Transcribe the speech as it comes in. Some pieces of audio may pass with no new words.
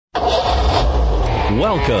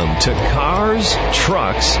Welcome to Cars,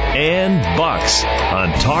 Trucks, and Bucks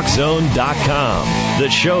on TalkZone.com, the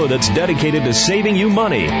show that's dedicated to saving you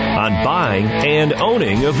money on buying and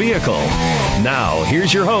owning a vehicle. Now,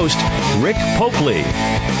 here's your host, Rick Popely.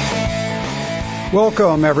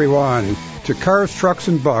 Welcome, everyone, to Cars, Trucks,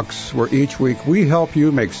 and Bucks, where each week we help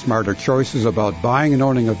you make smarter choices about buying and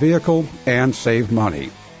owning a vehicle and save money.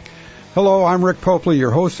 Hello, I'm Rick Popely,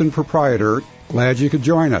 your host and proprietor. Glad you could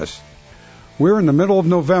join us. We're in the middle of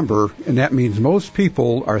November, and that means most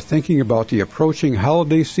people are thinking about the approaching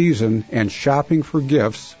holiday season and shopping for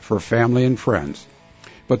gifts for family and friends.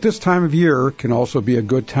 But this time of year can also be a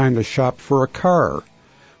good time to shop for a car.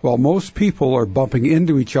 While most people are bumping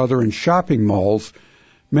into each other in shopping malls,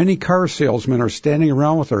 many car salesmen are standing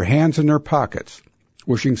around with their hands in their pockets,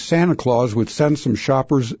 wishing Santa Claus would send some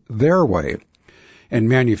shoppers their way. And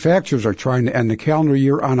manufacturers are trying to end the calendar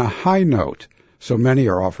year on a high note, so many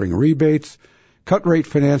are offering rebates, cut-rate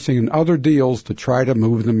financing, and other deals to try to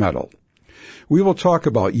move the metal. We will talk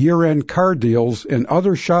about year-end car deals and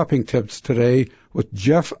other shopping tips today with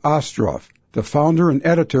Jeff Ostroff, the founder and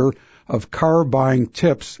editor of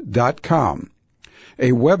CarBuyingTips.com,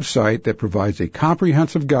 a website that provides a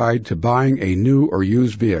comprehensive guide to buying a new or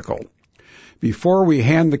used vehicle. Before we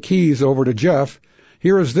hand the keys over to Jeff,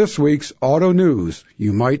 here is this week's auto news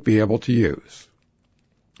you might be able to use.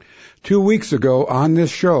 2 weeks ago on this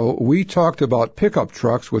show, we talked about pickup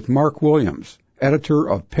trucks with Mark Williams, editor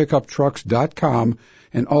of PickupTrucks.com,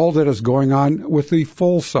 and all that is going on with the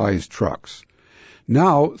full-size trucks.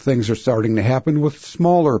 Now, things are starting to happen with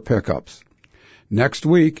smaller pickups. Next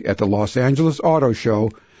week, at the Los Angeles Auto Show,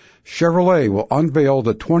 Chevrolet will unveil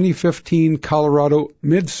the 2015 Colorado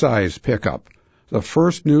midsize pickup, the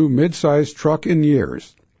first new midsize truck in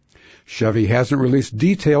years. Chevy hasn't released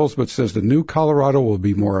details, but says the new Colorado will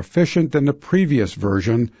be more efficient than the previous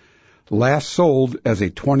version, last sold as a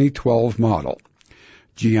 2012 model.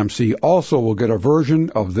 GMC also will get a version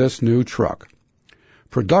of this new truck.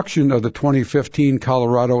 Production of the 2015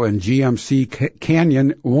 Colorado and GMC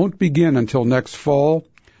Canyon won't begin until next fall,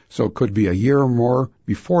 so it could be a year or more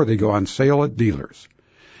before they go on sale at dealers.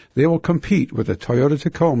 They will compete with the Toyota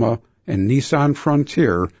Tacoma and Nissan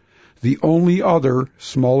Frontier, the only other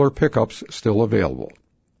smaller pickups still available.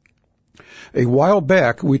 A while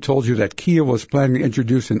back, we told you that Kia was planning to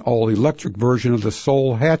introduce an all-electric version of the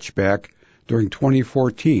Soul hatchback during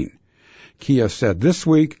 2014. Kia said this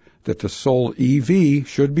week that the Soul EV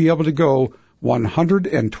should be able to go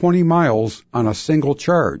 120 miles on a single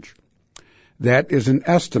charge. That is an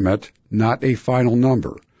estimate, not a final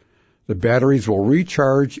number. The batteries will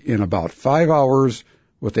recharge in about 5 hours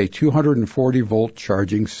with a 240-volt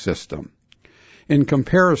charging system. In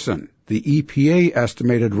comparison, the EPA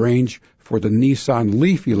estimated range for the Nissan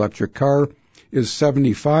Leaf electric car is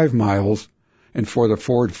 75 miles, and for the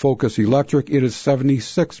Ford Focus electric, it is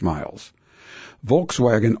 76 miles.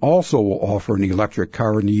 Volkswagen also will offer an electric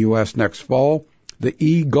car in the U.S. next fall, the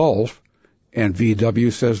e-Golf, and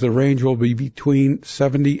VW says the range will be between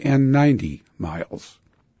 70 and 90 miles.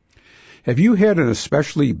 Have you had an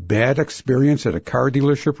especially bad experience at a car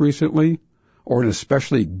dealership recently, or an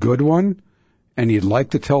especially good one, and you'd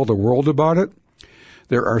like to tell the world about it?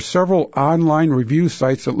 There are several online review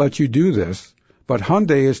sites that let you do this, but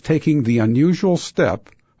Hyundai is taking the unusual step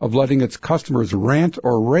of letting its customers rant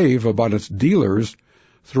or rave about its dealers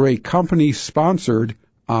through a company-sponsored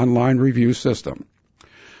online review system.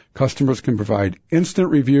 Customers can provide instant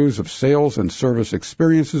reviews of sales and service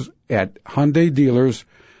experiences at Hyundai dealers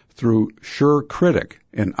through SureCritic,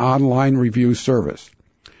 an online review service.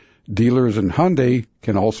 Dealers in Hyundai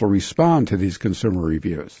can also respond to these consumer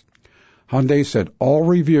reviews. Hyundai said all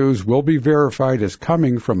reviews will be verified as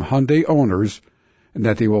coming from Hyundai owners and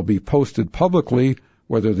that they will be posted publicly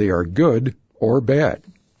whether they are good or bad.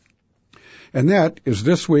 And that is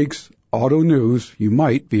this week's auto news you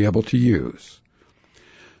might be able to use.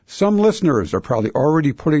 Some listeners are probably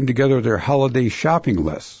already putting together their holiday shopping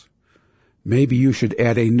lists. Maybe you should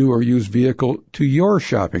add a new or used vehicle to your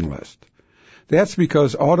shopping list. That's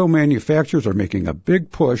because auto manufacturers are making a big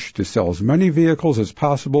push to sell as many vehicles as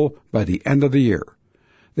possible by the end of the year.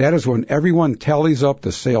 That is when everyone tallies up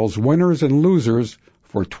the sales winners and losers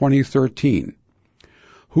for 2013.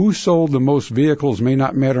 Who sold the most vehicles may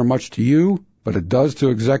not matter much to you, but it does to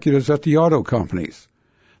executives at the auto companies.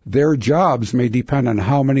 Their jobs may depend on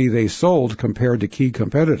how many they sold compared to key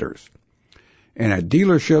competitors. And at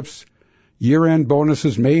dealerships, year-end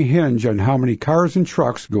bonuses may hinge on how many cars and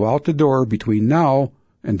trucks go out the door between now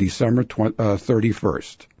and December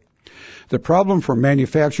 31st. The problem for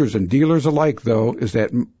manufacturers and dealers alike, though, is that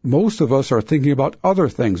most of us are thinking about other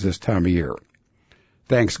things this time of year.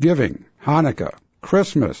 Thanksgiving, Hanukkah,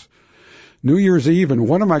 Christmas, New Year's Eve, and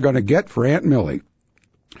what am I going to get for Aunt Millie?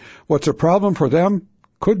 What's a problem for them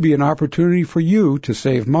could be an opportunity for you to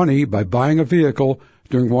save money by buying a vehicle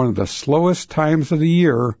during one of the slowest times of the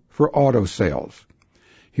year for auto sales.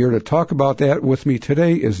 Here to talk about that with me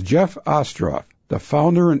today is Jeff Ostroff, the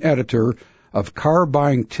founder and editor of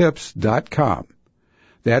CarBuyingTips.com.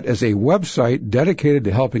 That is a website dedicated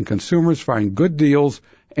to helping consumers find good deals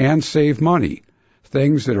and save money,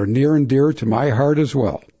 things that are near and dear to my heart as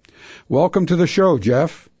well. Welcome to the show,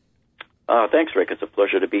 Jeff. Thanks, Rick. It's a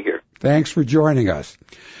pleasure to be here. Thanks for joining us.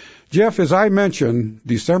 Jeff, as I mentioned,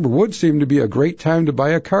 December would seem to be a great time to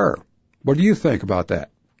buy a car. What do you think about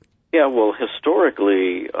that? Yeah, well,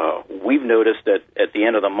 historically, we've noticed that at the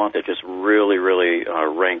end of the month, it just really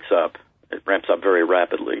ranks up. It ramps up very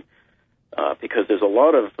rapidly because there's a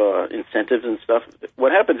lot of incentives and stuff.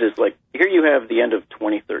 What happens is, like, here you have the end of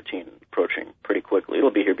 2013 approaching pretty quickly.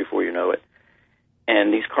 It'll be here before you know it.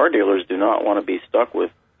 And these car dealers do not want to be stuck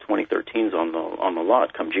with 2013s on the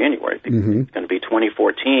lot come January. Because It's going to be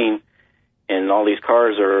 2014, and all these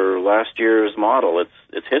cars are last year's model.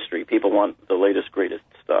 It's history. People want the latest, greatest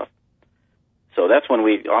stuff. So that's when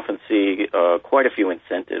we often see quite a few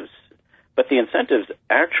incentives. But the incentives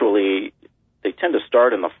actually, they tend to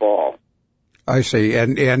start in the fall. I see.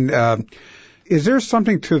 And is there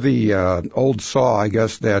something to the old saw, I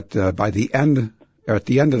guess, that at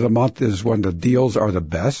the end of the month is when the deals are the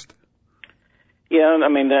best? Yeah, I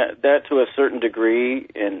mean, that to a certain degree,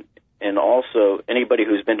 and also anybody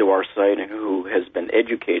who's been to our site and who has been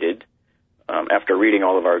educated after reading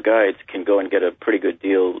all of our guides can go and get a pretty good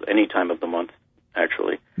deal any time of the month,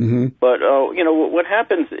 actually. But, what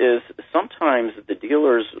happens is sometimes the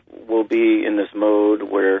dealers will be in this mode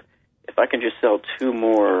where if I can just sell two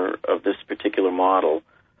more of this particular model,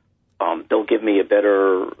 they'll give me a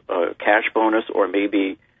better cash bonus, or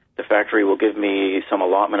maybe the factory will give me some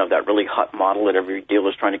allotment of that really hot model that every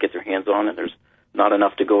dealer's trying to get their hands on, and there's not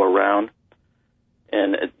enough to go around.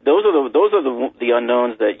 And those are the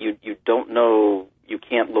unknowns that you don't know. You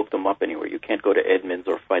can't look them up anywhere. You can't go to Edmunds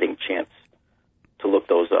or Fighting Chance to look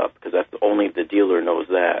those up, because that's only the dealer knows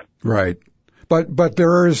that. Right. But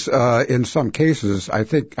there is, in some cases,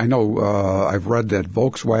 I've read that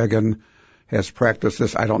Volkswagen has practiced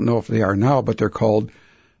this. I don't know if they are now, but they're called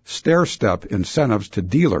stair-step incentives to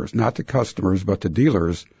dealers, not to customers, but to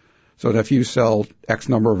dealers, so that if you sell X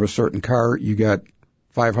number of a certain car, you get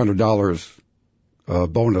 $500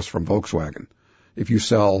 bonus from Volkswagen. If you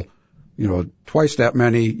sell, twice that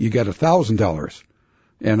many, you get $1,000,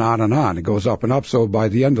 and on and on. It goes up and up. So by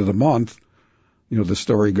the end of the month, the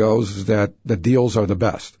story goes is that the deals are the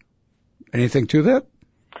best. Anything to that?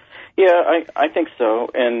 Yeah, I think so.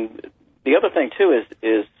 And the other thing too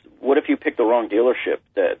is what if you pick the wrong dealership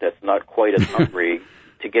that's not quite as hungry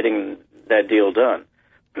to getting that deal done?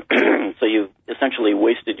 So you essentially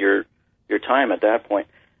wasted your time at that point.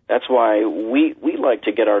 That's why we like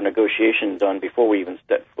to get our negotiation done before we even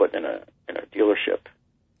step foot in a dealership.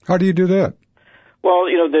 How do you do that? Well,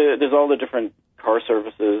 there's all the different car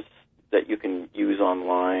services that you can use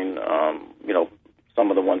online. Some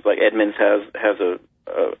of the ones like Edmunds has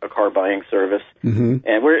a car buying service, and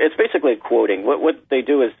it's basically quoting. What they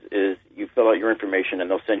do is you fill out your information and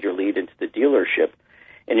they'll send your lead into the dealership,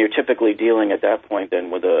 and you're typically dealing at that point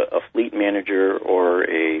then with a fleet manager or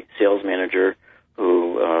a sales manager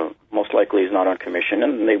who most likely is not on commission,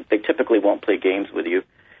 and they typically won't play games with you,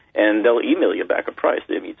 and they'll email you back a price.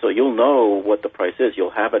 I mean, so you'll know what the price is.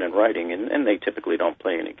 You'll have it in writing, and they typically don't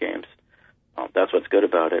play any games. That's what's good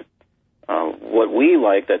about it. What we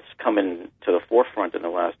like that's coming to the forefront in the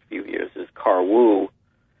last few years is CarWoo.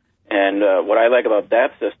 And what I like about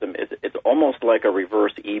that system is it's almost like a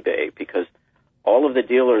reverse eBay, because all of the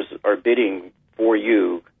dealers are bidding for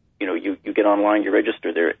you. You get online, you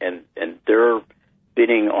register there, and they're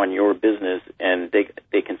bidding on your business, and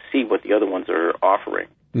they can see what the other ones are offering.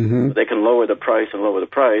 So they can lower the price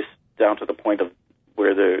down to the point of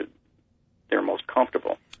where they're most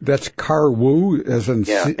comfortable. That's CarWoo, as in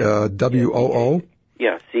WOO?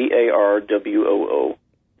 Yeah, CARWOO.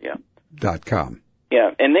 Yeah. .com.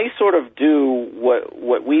 Yeah, and they sort of do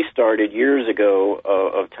what we started years ago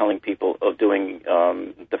of telling people of doing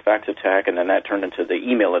the fax attack, and then that turned into the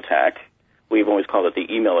email attack. We've always called it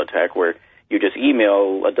the email attack, where you just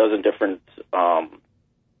email a dozen different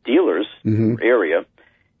dealers area,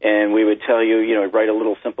 and we would tell you, write a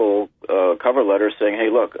little simple cover letter saying, hey,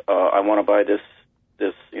 look, I want to buy this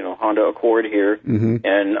Honda Accord here,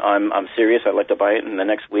 and I'm serious. I'd like to buy it in the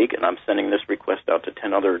next week, and I'm sending this request out to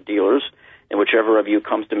 10 other dealers, and whichever of you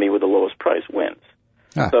comes to me with the lowest price wins.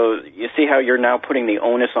 So you see how you're now putting the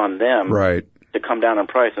onus on them to come down on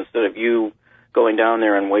price instead of you going down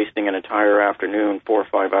there and wasting an entire afternoon, 4 or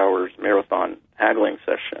 5 hours marathon haggling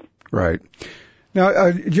session. Right.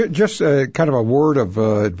 Now, just kind of a word of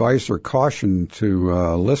advice or caution to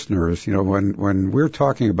listeners. You know, when we're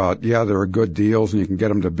talking about, yeah, there are good deals and you can get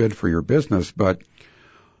them to bid for your business, but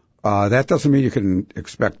that doesn't mean you can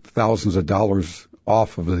expect thousands of dollars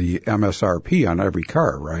off of the MSRP on every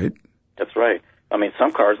car, right? That's right. I mean,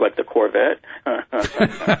 some cars like the Corvette.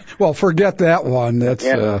 Well, forget that one. That's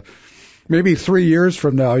maybe 3 years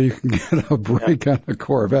from now you can get a break on a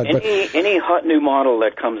Corvette. Any hot new model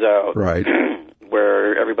that comes out, right,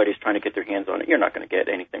 where everybody's trying to get their hands on it, you're not going to get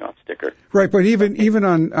anything off sticker. Right, but even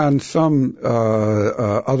on some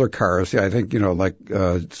other cars, I think, you know, like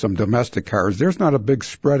some domestic cars, there's not a big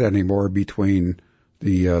spread anymore between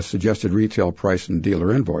the suggested retail price and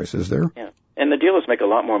dealer invoice, is there? Yeah, and the dealers make a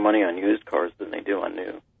lot more money on used cars than they do on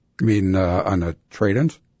new. You mean on the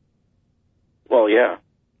trade-ins? Well, yeah.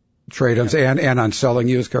 Trade-ins and on selling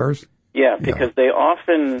used cars? Yeah, because they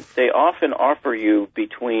often offer you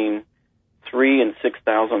between $3,000 and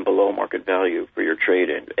 $6,000 below market value for your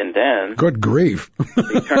trade-in, and then good grief,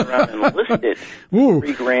 they turn around and list it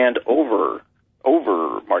 $3,000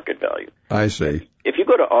 over market value. I see. If you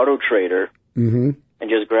go to Auto Trader and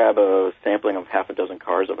just grab a sampling of half a dozen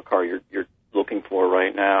cars of a car you're looking for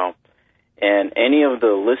right now, and any of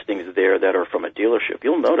the listings there that are from a dealership,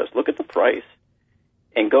 you'll notice. Look at the price.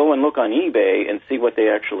 And go and look on eBay and see what they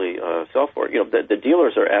actually sell for. You know, the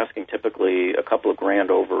dealers are asking typically a couple of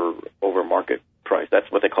grand over market price.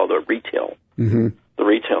 That's what they call the retail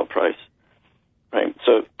price, right?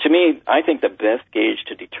 So to me, I think the best gauge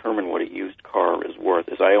to determine what a used car is worth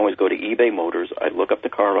is I always go to eBay Motors. I look up the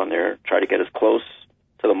car on there, try to get as close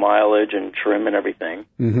to the mileage and trim and everything,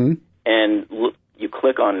 and you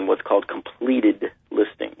click on what's called completed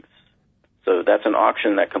listings. So that's an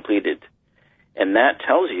auction that completed. And that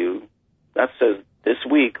tells you, that says this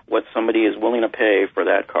week what somebody is willing to pay for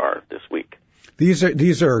that car this week.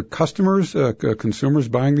 These are customers, consumers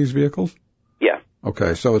buying these vehicles? Yeah.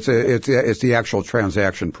 Okay, so it's the actual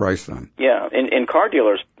transaction price then. Yeah, and car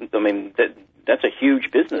dealers, I mean, that's a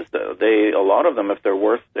huge business though. A lot of them, if they're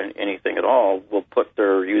worth anything at all, will put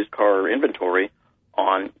their used car inventory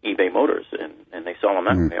on eBay Motors and they sell them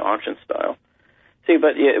that way, auction style. See,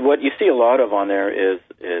 but what you see a lot of on there is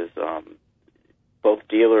both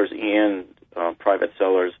dealers and private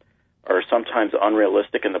sellers are sometimes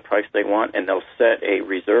unrealistic in the price they want, and they'll set a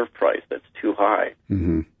reserve price that's too high.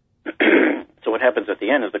 So what happens at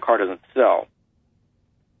the end is the car doesn't sell,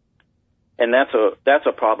 and that's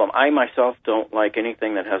a problem. I myself don't like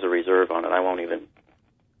anything that has a reserve on it. I won't even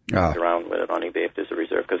mess around with it on eBay if there's a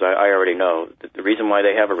reserve, because I already know that the reason why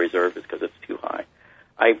they have a reserve is because it's too high.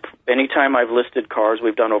 Anytime I've listed cars,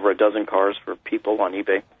 we've done over a dozen cars for people on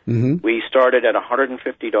eBay. We started at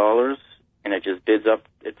 $150, and it just bids up.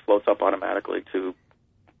 It floats up automatically to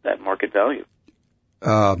that market value.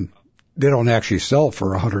 They don't actually sell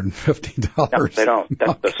for $150. No, they don't.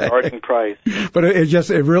 That's the starting price. But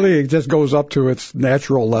it really just goes up to its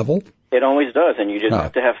natural level. It always does, and you just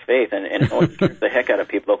have to have faith, and it always scares the heck out of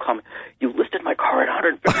people. They'll come, you listed my car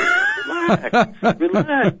at $150.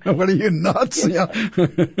 Relax. What are you, nuts? Yeah.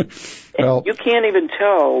 Well, you can't even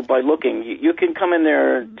tell by looking. You can come in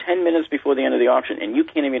there 10 minutes before the end of the auction, and you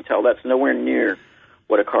can't even tell. That's nowhere near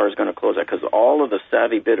what a car is going to close at, because all of the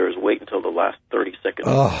savvy bidders wait until the last 30 seconds.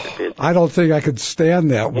 I don't think I could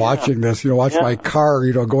stand that watching this. Watch my car,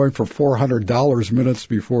 going for $400 minutes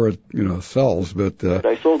before it, sells. But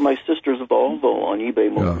I sold my sister's Volvo on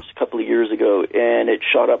eBay Motors a couple of years ago, and it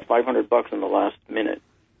shot up $500 in the last minute.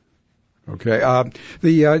 Okay.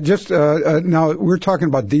 Now we're talking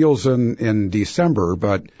about deals in December,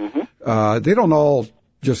 but they don't all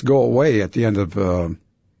just go away at the end of the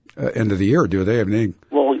year, do they?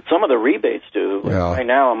 Well, some of the rebates do. Right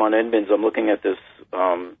now, I'm on Edmunds. I'm looking at this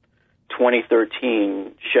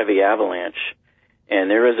 2013 Chevy Avalanche, and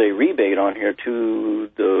there is a rebate on here to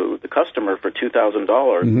the customer for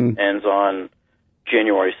 $2,000. Ends on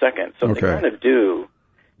January 2nd. So they kind of do.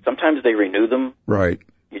 Sometimes they renew them. Right.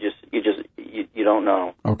 You don't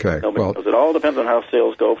know. Okay. Nobody knows. It all depends on how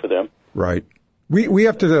sales go for them. Right. We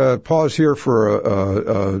have to pause here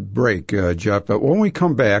for a break, Jeff. But when we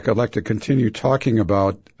come back, I'd like to continue talking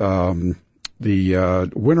about the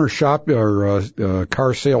winter shop or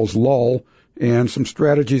car sales lull and some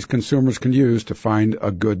strategies consumers can use to find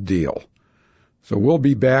a good deal. So we'll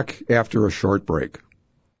be back after a short break.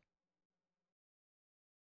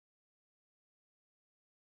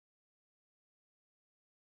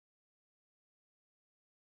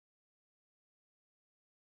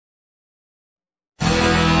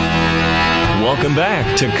 Welcome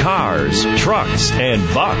back to Cars, Trucks, and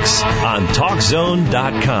Bucks on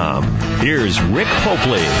TalkZone.com. Here's Rick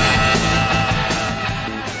Popely.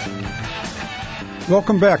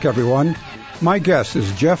 Welcome back, everyone. My guest is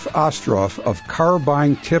Jeff Ostroff of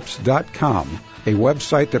CarBuyingTips.com, a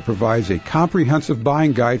website that provides a comprehensive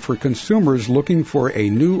buying guide for consumers looking for a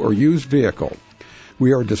new or used vehicle.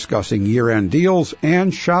 We are discussing year-end deals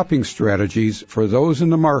and shopping strategies for those in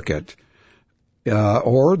the market,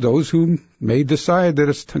 or those who may decide that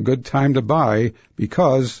it's a good time to buy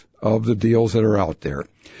because of the deals that are out there.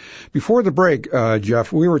 Before the break,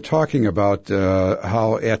 Jeff, we were talking about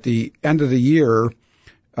how at the end of the year,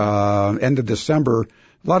 end of December,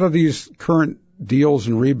 a lot of these current deals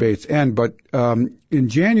and rebates end, but in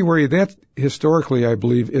January, that historically, I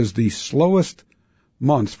believe, is the slowest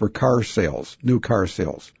month for car sales, new car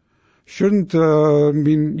sales. Shouldn't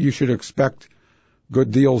you should expect good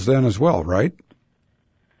deals then as well, right?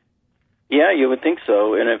 Yeah, you would think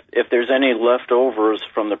so. And if there's any leftovers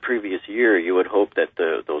from the previous year, you would hope that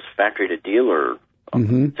those factory to dealer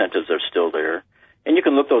incentives are still there. And you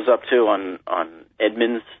can look those up too on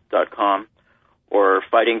Edmunds.com or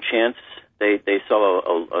Fighting Chance. They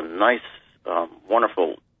sell a nice,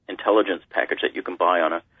 wonderful intelligence package that you can buy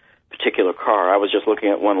on a particular car. I was just looking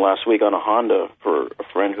at one last week on a Honda for a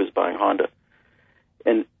friend who's buying Honda.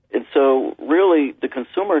 And so really the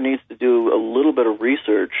consumer needs to do a little bit of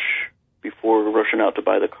research before rushing out to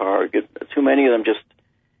buy the car. Too many of them just,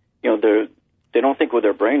 they don't think with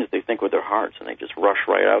their brains, they think with their hearts, and they just rush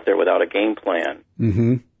right out there without a game plan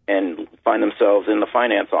and find themselves in the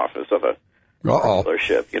finance office of a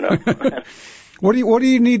dealership, What do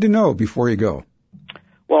you need to know before you go?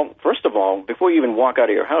 Well, first of all, before you even walk out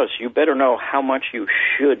of your house, you better know how much you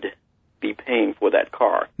should be paying for that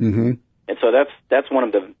car. And so that's one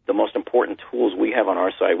of the most important tools we have on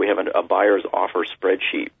our site. We have a buyer's offer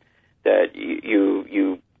spreadsheet that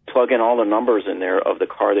you plug in all the numbers in there of the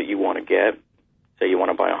car that you want to get. Say you want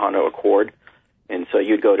to buy a Honda Accord, and so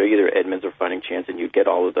you'd go to either Edmunds or Fighting Chance, and you'd get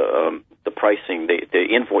all of the pricing, the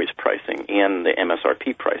invoice pricing, and the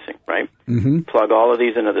MSRP pricing, right? Plug all of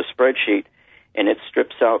these into the spreadsheet, and it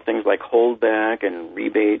strips out things like holdback and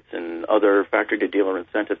rebates and other factory-to-dealer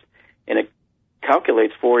incentives, and it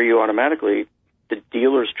calculates for you automatically the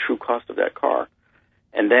dealer's true cost of that car.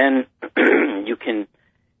 And then you can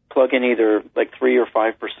plug in either like 3 or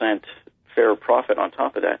 5% fair profit on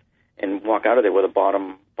top of that and walk out of there with a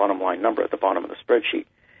bottom line number at the bottom of the spreadsheet.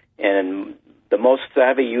 And the most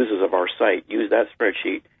savvy users of our site use that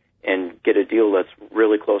spreadsheet and get a deal that's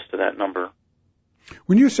really close to that number.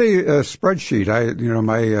 When you say a spreadsheet,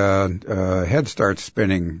 my head starts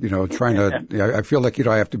spinning, trying to, I feel like,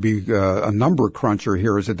 I have to be a number cruncher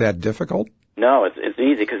here. Is it that difficult? No, it's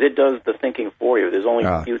easy because it does the thinking for you. There's only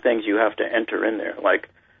a few things you have to enter in there, like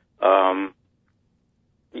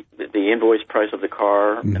the invoice price of the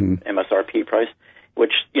car and MSRP price,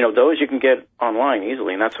 which, those you can get online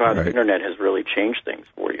easily, and that's how the Internet has really changed things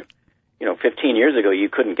for you. 15 years ago, you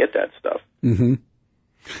couldn't get that stuff.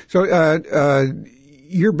 So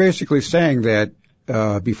you're basically saying that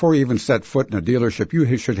before you even set foot in a dealership,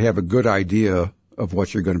 you should have a good idea of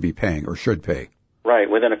what you're going to be paying or should pay. Right,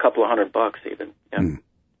 within a couple of $100 even.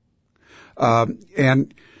 Yeah.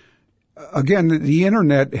 And again, the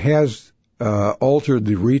Internet has altered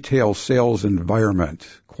the retail sales environment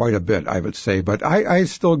quite a bit, I would say. But I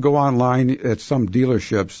still go online at some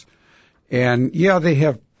dealerships, and they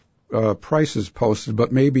have prices posted,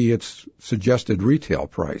 but maybe it's suggested retail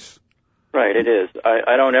price. Right, it is.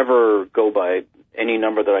 I don't ever go by any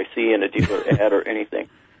number that I see in a dealer ad or anything.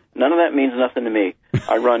 None of that means nothing to me.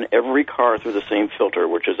 I run every car through the same filter,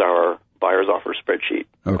 which is our buyer's offer spreadsheet.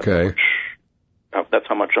 Okay. That's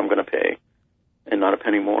how much I'm going to pay, and not a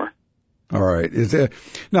penny more. All right.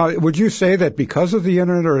 Now, would you say that because of the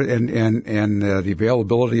Internet and the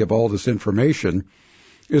availability of all this information,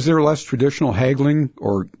 is there less traditional haggling,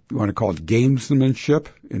 or you want to call it gamesmanship,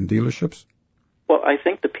 in dealerships? Well, I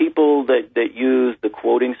think the people that use the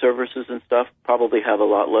quoting services and stuff probably have a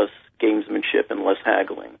lot less gamesmanship and less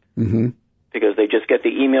haggling. Because they just get the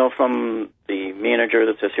email from the manager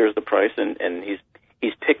that says, here's the price, and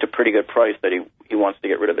he's picked a pretty good price that he wants to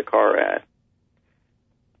get rid of the car at.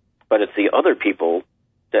 But it's the other people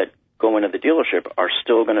that go into the dealership are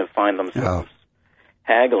still going to find themselves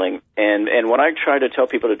haggling. And what I try to tell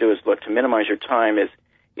people to do is, look, to minimize your time is,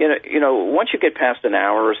 once you get past an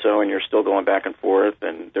hour or so and you're still going back and forth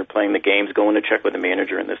and they're playing the games, going to check with the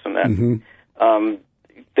manager and this and that,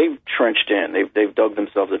 they've trenched in. They've dug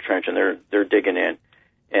themselves a trench, and they're digging in,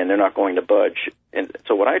 and they're not going to budge. And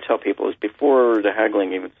so what I tell people is, before the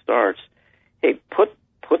haggling even starts, hey, put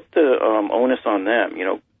the onus on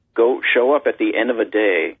them. show up at the end of a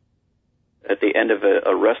day, at the end of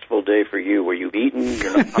a restful day for you, where you've eaten,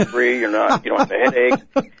 you're not hungry, you don't have a headache,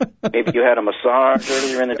 maybe you had a massage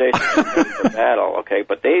earlier in the day, so you're ready for battle, okay?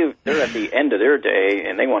 But they're at the end of their day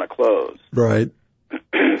and they want to close. Right.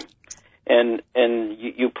 and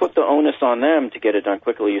you put the onus on them to get it done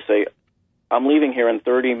quickly. You say, I'm leaving here in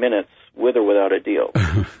 30 minutes with or without a deal.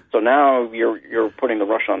 So now you're putting the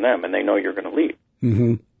rush on them, and they know you're going to leave.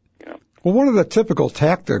 Mm-hmm. Well, one of the typical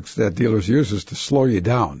tactics that dealers use is to slow you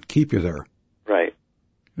down, keep you there. Right.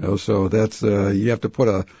 So that's you have to put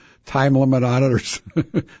a time limit on it or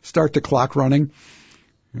start the clock running.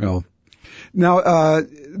 Now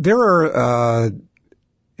there are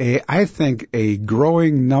I think a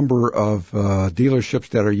growing number of dealerships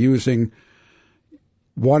that are using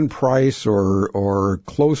one price or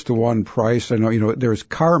close to one price. I know there's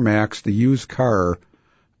CarMax, the used car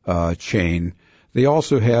chain. They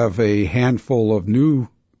also have a handful of new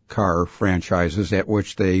car franchises at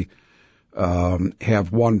which they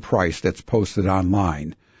have one price that's posted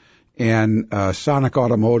online. And Sonic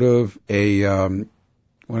Automotive, one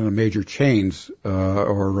of the major chains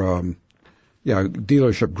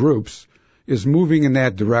dealership groups, is moving in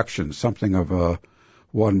that direction, something of a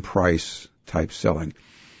one price type selling.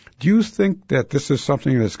 Do you think that this is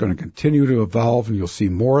something that's going to continue to evolve and you'll see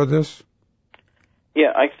more of this?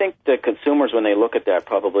 Yeah, I think that consumers, when they look at that,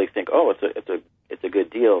 probably think, "Oh, it's a good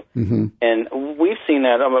deal." Mm-hmm. And we've seen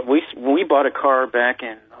that. We bought a car back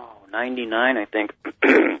in '99, I think,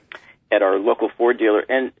 at our local Ford dealer,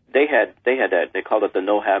 and they had that. They called it the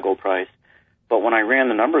no haggle price. But when I ran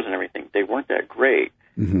the numbers and everything, they weren't that great.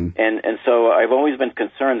 Mm-hmm. And so I've always been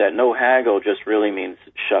concerned that no haggle just really means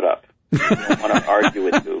shut up. We don't want to argue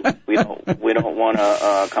with you. We don't want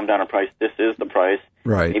to come down on price. This is the price.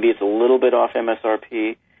 Right. Maybe it's a little bit off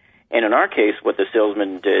MSRP. And in our case, what the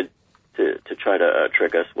salesman did to try to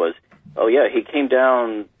trick us was, oh yeah, he came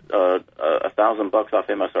down $1,000 off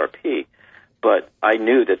MSRP, but I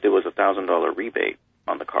knew that there was a $1,000 rebate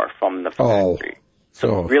on the car from the factory.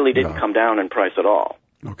 So it really didn't come down in price at all.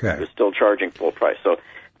 Okay. It was still charging full price. So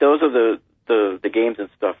those are the games and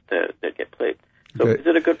stuff that get played. So is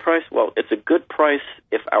it a good price? Well, it's a good price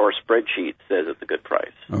if our spreadsheet says it's a good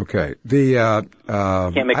price. Okay.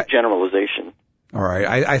 Can't make a generalization. All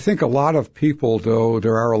right. I think a lot of people, though,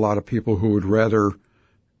 there are a lot of people who would rather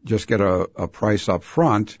just get a price up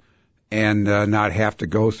front and not have to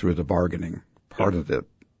go through the bargaining part of it.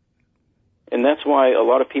 And that's why a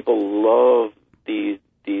lot of people love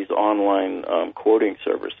these online quoting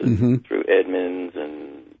services through Edmunds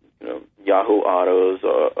and Yahoo Autos,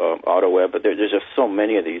 AutoWeb, but there's just so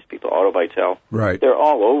many of these people. Auto Vital, right? They're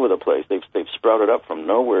all over the place. They've sprouted up from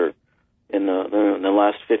nowhere in the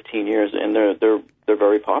last 15 years, and they're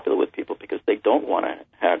very popular with people because they don't want to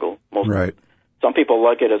haggle. Some people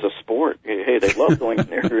like it as a sport. Hey, they love going in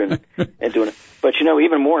there and doing it. But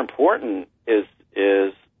even more important is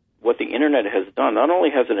what the internet has done. Not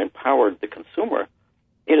only has it empowered the consumer,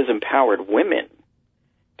 it has empowered women.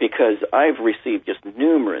 Because I've received just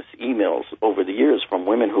numerous emails over the years from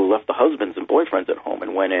women who left the husbands and boyfriends at home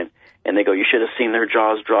and went in, and they go, "You should have seen their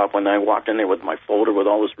jaws drop when I walked in there with my folder with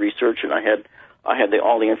all this research, and I had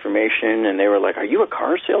all the information," and they were like, "Are you a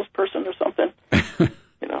car salesperson or something?"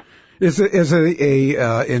 Is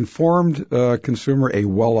a informed consumer a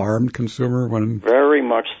well-armed consumer? Very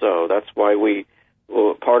much so. That's why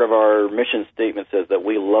part of our mission statement says that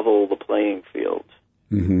we level the playing field.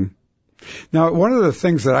 Mm-hmm. Now, one of the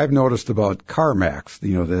things that I've noticed about CarMax,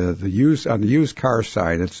 the used car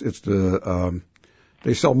side,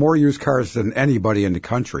 they sell more used cars than anybody in the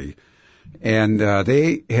country, and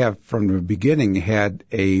they have from the beginning had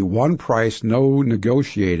a one price, no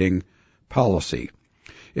negotiating policy.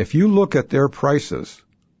 If you look at their prices,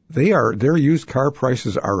 their used car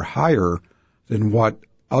prices are higher than what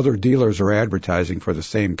other dealers are advertising for the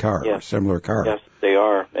same car or similar car. Yes, they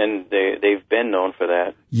are, and they've been known for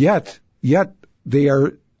that. Yet they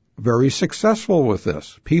are very successful with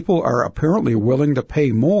this. People are apparently willing to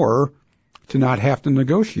pay more to not have to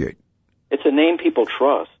negotiate. It's a name people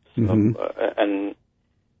trust, and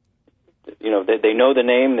they know the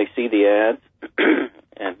name, they see the ads,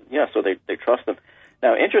 and so they trust them.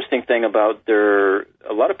 Now, interesting thing about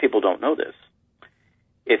a lot of people don't know this.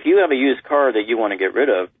 If you have a used car that you want to get rid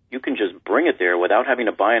of, you can just bring it there without having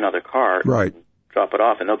to buy another car. Right. Drop it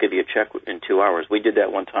off, and they'll give you a check in 2 hours. We did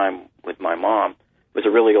that one time with my mom. It was a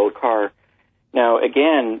really old car. Now,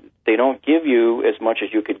 again, they don't give you as much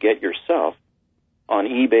as you could get yourself on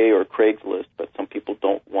eBay or Craigslist, but some people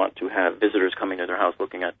don't want to have visitors coming to their house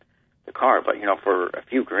looking at the car. But, for a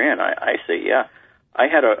few grand, I say, yeah. I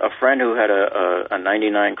had a friend who had a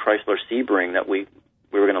 99 Chrysler Sebring that we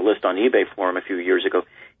we were going to list on eBay for him a few years ago.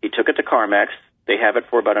 He took it to CarMax. They have it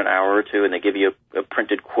for about an hour or two, and they give you a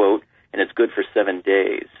printed quote, and it's good for 7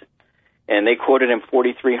 days. And they quoted him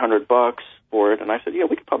 $4,300 for it, and I said, yeah,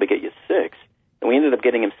 we could probably get you 6. And we ended up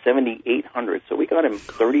getting him $7,800, so we got him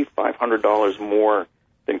 $3,500 more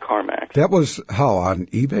than CarMax. That was how, on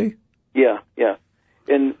eBay? Yeah.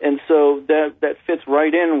 And so that fits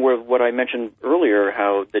right in with what I mentioned earlier,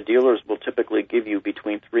 how the dealers will typically give you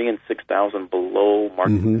between $3,000 and $6,000 below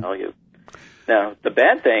market value. Now, the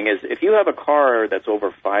bad thing is if you have a car that's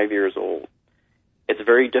over 5 years old, it's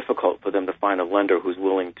very difficult for them to find a lender who's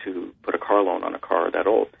willing to put a car loan on a car that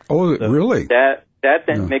old. Oh, so really? That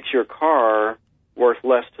then makes your car worth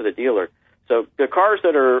less to the dealer. So the cars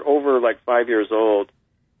that are over like 5 years old,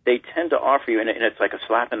 they tend to offer you, and it's like a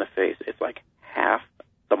slap in the face, it's like half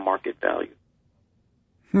the market value.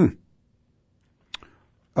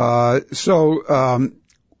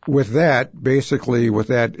 With that, basically, with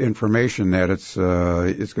that information, that it's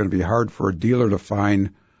going to be hard for a dealer to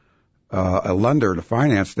find a lender to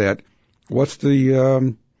finance that. What's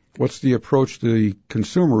the approach to the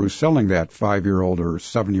consumer who's selling that 5-year-old or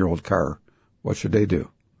 7-year-old car? What should they do?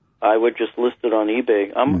 I would just list it on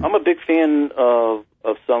eBay. I'm a big fan of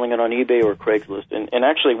selling it on eBay or Craigslist. And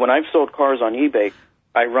actually, when I've sold cars on eBay,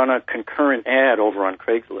 I run a concurrent ad over on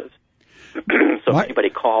Craigslist. So if anybody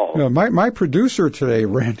calls. My producer today,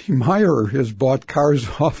 Randy Meyer, has bought cars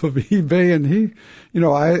off of eBay, and he,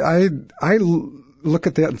 I look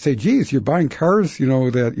at that and say, geez, you're buying cars,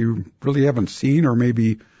 that you really haven't seen or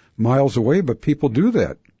maybe miles away, but people do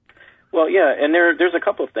that. Well, yeah, and there's a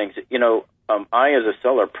couple of things. I, as a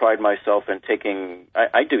seller, pride myself in taking,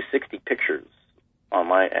 I do 60 pictures on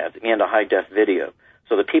my ads and a high-def video.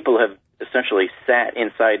 So the people have essentially sat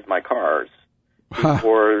inside my cars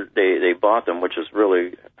before they bought them, which is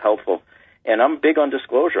really helpful. And I'm big on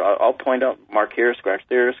disclosure. I'll point out, mark here, scratch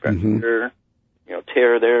there, scratch there,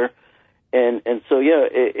 tear there. And so, yeah,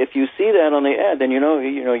 if you see that on the ad, then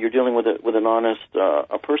you're dealing with an honest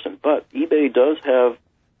a person. But eBay does have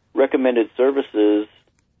recommended services,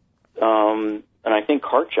 and I think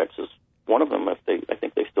CarChecks is one of them. I think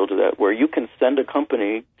they still do that, where you can send a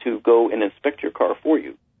company to go and inspect your car for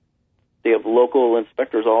you. They have local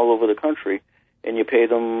inspectors all over the country, and you pay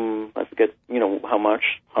them, I forget, how much,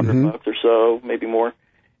 $100 or so, maybe more,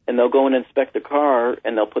 and they'll go and inspect the car,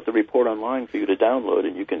 and they'll put the report online for you to download,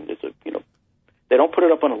 and you can, they don't put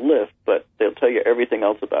it up on a list, but they'll tell you everything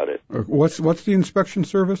else about it. What's the inspection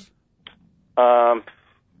service? I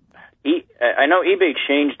know eBay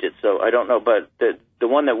changed it, so I don't know, but the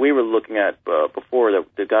one that we were looking at before,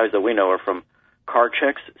 the guys that we know are from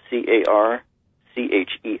CarChecks, CarChecks.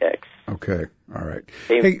 Okay, all right.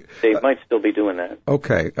 They might still be doing that.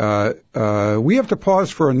 Okay, we have to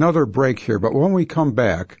pause for another break here, but when we come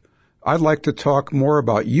back, I'd like to talk more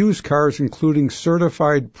about used cars, including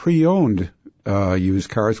certified pre-owned used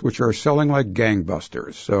cars, which are selling like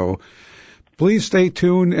gangbusters. So please stay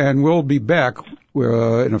tuned, and we'll be back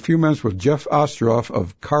in a few minutes with Jeff Ostroff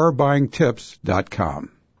of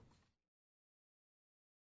CarBuyingTips.com.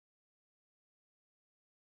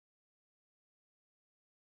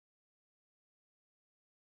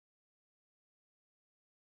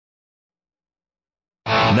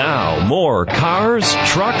 Now, more Cars,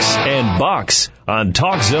 Trucks, and Bucks on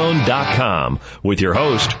TalkZone.com with your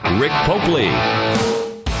host, Rick Popely.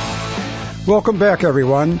 Welcome back,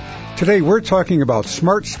 everyone. Today we're talking about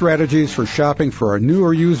smart strategies for shopping for a new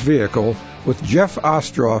or used vehicle with Jeff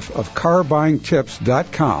Ostroff of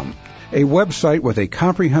CarBuyingTips.com, a website with a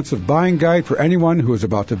comprehensive buying guide for anyone who is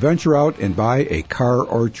about to venture out and buy a car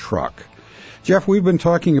or truck. Jeff, we've been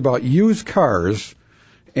talking about used cars,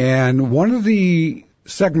 and one of the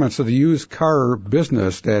segments of the used car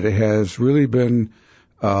business that has really been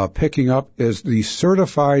picking up is the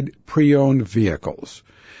certified pre-owned vehicles.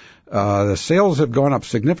 The sales have gone up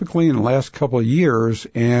significantly in the last couple of years,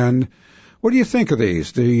 and what do you think of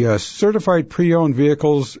these? The certified pre-owned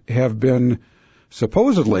vehicles have been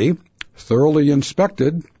supposedly thoroughly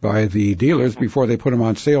inspected by the dealers before they put them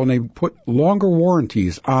on sale, and they put longer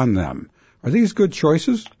warranties on them. Are these good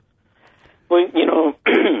choices? Well,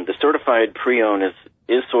 the certified pre-owned is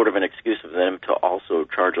sort of an excuse for them to also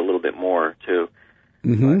charge a little bit more, too.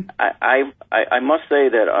 Mm-hmm. I must say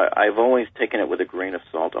that I've always taken it with a grain of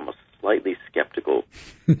salt. I'm slightly skeptical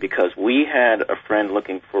because we had a friend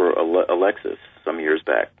looking for a Lexus some years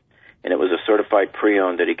back, and it was a certified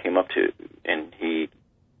pre-owned that he came up to, and he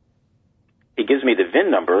gives me the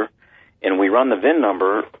VIN number, and we run the VIN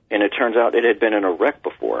number, and it turns out it had been in a wreck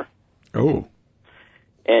before. Oh.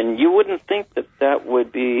 And you wouldn't think that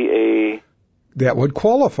would be that would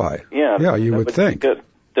qualify. Yeah, you would think. Good.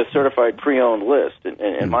 the certified pre-owned list,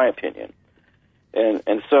 in my opinion.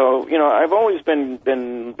 And so, I've always been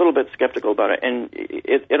a little bit skeptical about it. And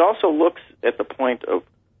it also looks at the point of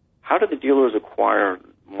how do the dealers acquire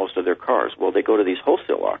most of their cars? Well, they go to these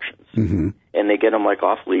wholesale auctions, and they get them like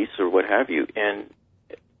off lease or what have you. And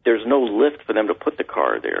there's no lift for them to put the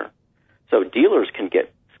car there. So dealers can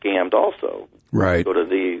get scammed also. Right. Go to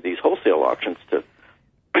these wholesale auctions to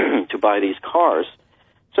to buy these cars.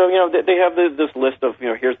 So, they have this list of,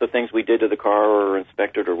 here's the things we did to the car or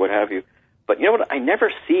inspected or what have you. But you know what? I never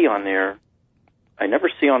see on their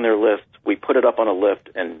list, we put it up on a lift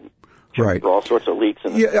and right. for all sorts of leaks.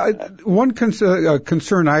 One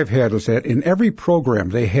concern I've had is that in every program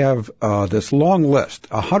they have this long list,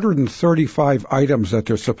 135 items that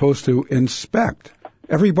they're supposed to inspect.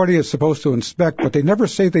 Everybody is supposed to inspect, but they never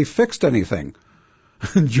say they fixed anything.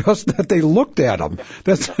 Just that they looked at them.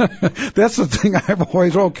 That's the thing I've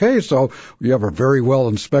always, okay, so you have a very well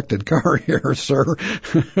inspected car here, sir.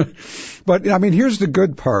 But, here's the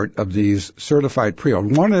good part of these certified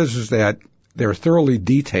pre-owned. One is that they're thoroughly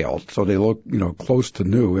detailed, so they look, close to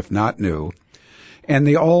new, if not new. And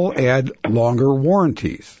they all add longer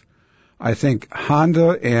warranties. I think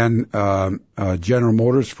Honda and General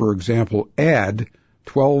Motors, for example, add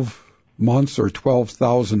 12 months or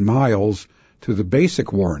 12,000 miles to the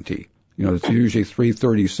basic warranty. It's usually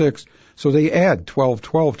 336, so they add 12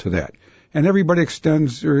 to that. And everybody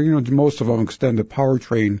extends, or, most of them extend the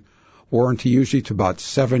powertrain warranty usually to about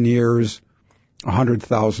 7 years,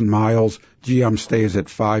 100,000 miles. GM stays at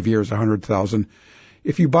 5 years, 100,000.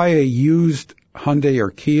 If you buy a used Hyundai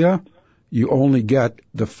or Kia, you only get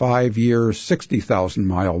the 5-year, 60,000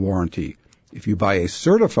 mile warranty. If you buy a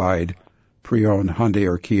certified pre-owned Hyundai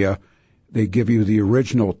or Kia, they give you the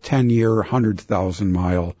original 10-year, 100,000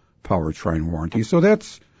 mile powertrain warranty. So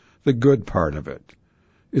that's the good part of it.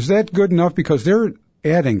 Is that good enough? Because they're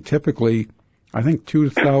adding typically, I think,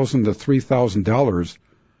 $2,000 to $3,000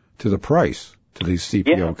 to the price to these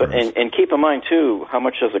CPO cars. Yeah, and keep in mind, too, how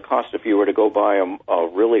much does it cost if you were to go buy a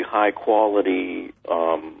really high-quality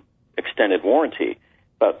extended warranty?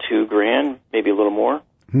 About $2,000, maybe a little more.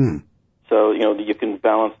 So, you can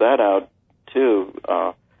balance that out, too.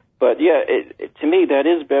 But, yeah, to me, that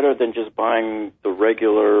is better than just buying the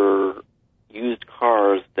regular used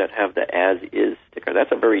cars that have the as-is sticker.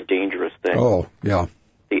 That's a very dangerous thing. Oh, yeah.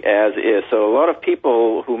 The as-is. So a lot of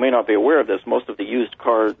people who may not be aware of this, most of the used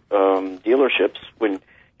car dealerships, when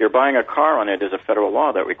you're buying a car on it, there's a federal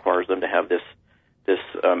law that requires them to have this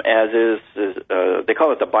as-is, they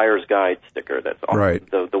call it the buyer's guide sticker that's on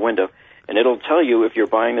the window. And it'll tell you if you're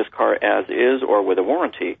buying this car as-is or with a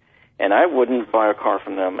warranty. And I wouldn't buy a car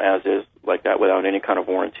from them as is like that without any kind of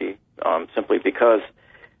warranty, simply because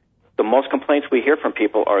the most complaints we hear from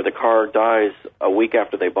people are the car dies a week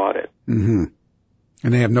after they bought it. And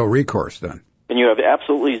they have no recourse then. And you have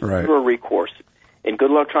absolutely zero recourse. And good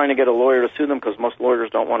luck trying to get a lawyer to sue them because most lawyers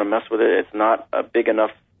don't want to mess with it. It's not a big enough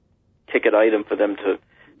ticket item for them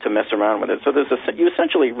to mess around with it. So you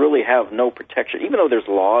essentially really have no protection. Even though there's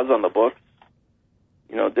laws on the books,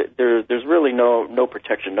 there's really no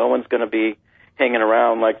protection. No one's going to be hanging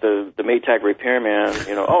around like the Maytag repairman,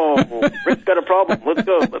 Rick's got a problem. Let's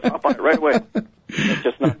go. Let's hop on it right away. It's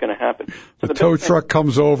just not going to happen. So the tow truck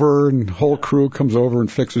comes over and whole crew comes over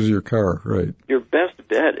and fixes your car, right? Your best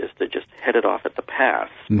bet is to just head it off at the pass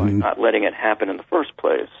by not letting it happen in the first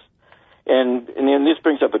place. And this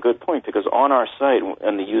brings up a good point because on our site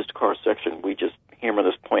in the used car section, we just hammer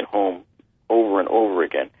this point home over and over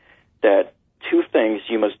again that two things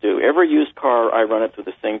you must do. Every used car, I run it through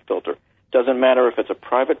the same filter. Doesn't matter if it's a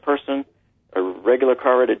private person, a regular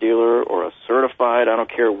car at a dealer, or a certified. I don't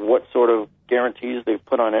care what sort of guarantees they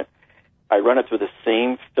put on it. I run it through the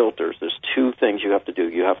same filters. There's two things you have to do.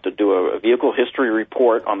 You have to do a vehicle history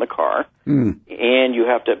report on the car, and you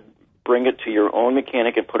have to bring it to your own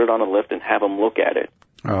mechanic and put it on a lift and have them look at it.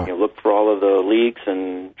 Look for all of the leaks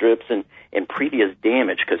and drips and previous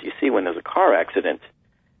damage, because you see when there's a car accident,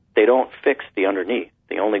 they don't fix the underneath.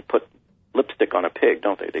 They only put lipstick on a pig,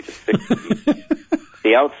 don't they? They just fix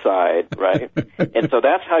the outside, right? And so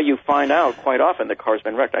that's how you find out quite often the car's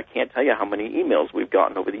been wrecked. I can't tell you how many emails we've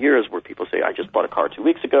gotten over the years where people say, I just bought a car 2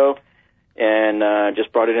 weeks ago and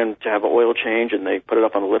just brought it in to have an oil change, and they put it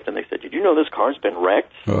up on the lift and they said, did you know this car's been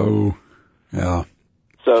wrecked? Oh, yeah.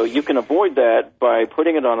 So you can avoid that by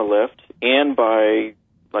putting it on a lift and by,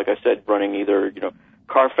 like I said, running either,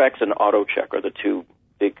 Carfax and AutoCheck are the two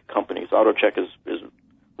big companies. AutoCheck is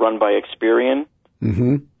run by Experian.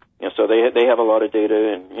 So they have a lot of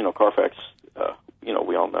data, and Carfax,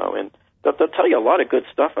 we all know, and they'll tell you a lot of good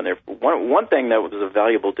stuff on there. One thing that was a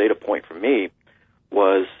valuable data point for me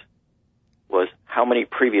was how many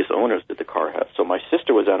previous owners did the car have. So my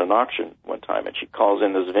sister was at an auction one time, and she calls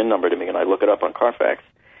in this VIN number to me, and I look it up on Carfax,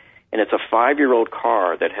 and it's a 5-year-old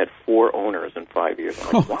car that had 4 owners in 5 years.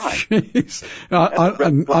 I'm like, why? Jeez.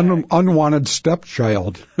 Unwanted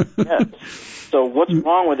stepchild. Yes. So what's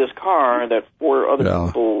wrong with this car that 4 other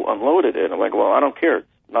people unloaded it? I'm like, well, I don't care. It's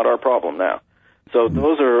not our problem now. So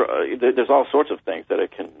those are, there's all sorts of things that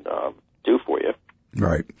it can do for you.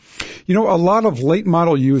 Right. You know, a lot of late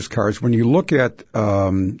model used cars, when you look at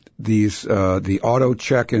these the Auto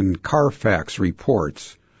Check and Carfax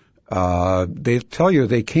reports, they tell you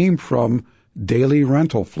they came from daily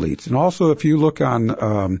rental fleets. And also if you look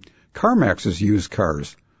on CarMax's used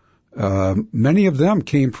cars, many of them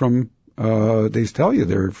came from, they tell you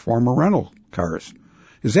they're former rental cars.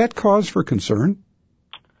 Is that cause for concern?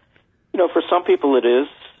 You know, for some people it is.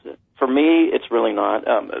 For me, it's really not.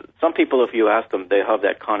 Some people, if you ask them, they have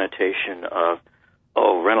that connotation of,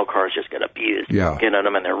 oh, rental cars just get abused. Yeah. Get at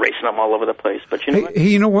them and they're racing them all over the place. But you know what? Hey,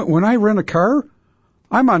 you know what? When I rent a car,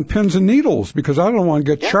 I'm on pins and needles because I don't want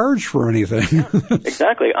to get charged for anything. Yeah,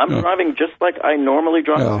 exactly. I'm driving just like I normally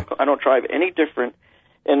drive. Yeah. I don't drive any different.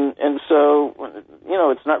 And so, you know,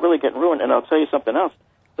 it's not really getting ruined. And I'll tell you something else.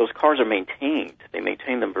 Those cars are maintained. They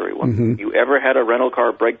maintain them very well. Mm-hmm. You ever had a rental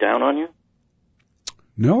car break down on you?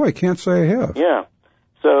 No, I can't say I have. Yeah.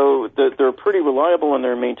 So they're pretty reliable and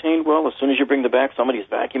they're maintained well. As soon as you bring them back, somebody's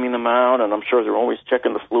vacuuming them out, and I'm sure they're always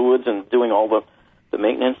checking the fluids and doing all the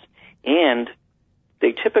maintenance. And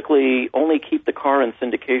they typically only keep the car in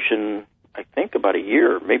syndication, I think, about a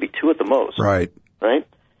year, maybe 2 at the most. Right. Right?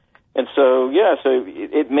 And so, yeah, so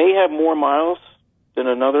it may have more miles than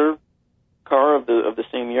another car of the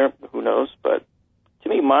same year. Who knows? But to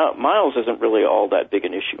me, miles isn't really all that big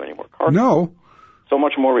an issue anymore. Cars no. So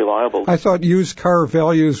much more reliable. I thought used car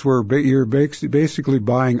values were you're basically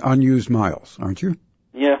buying unused miles, aren't you?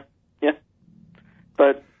 Yeah.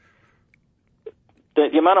 But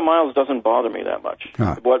the amount of miles doesn't bother me that much.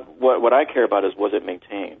 Huh. What I care about is, was it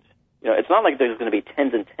maintained? You know, it's not like there's going to be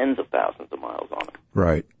tens and tens of thousands of miles on it.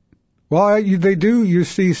 Right. Well, they do. You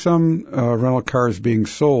see some rental cars being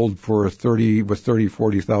sold for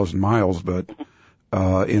 40,000 miles, but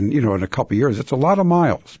in a couple of years, it's a lot of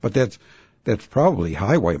miles. But that's probably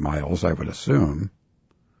highway miles, I would assume.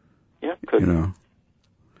 Yeah, could. You know.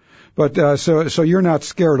 But so you're not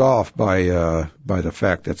scared off by the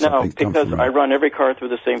fact that something comes from... No, because I run every car through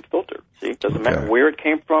the same filter. See, it doesn't matter where it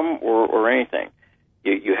came from or anything.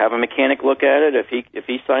 You have a mechanic look at it. If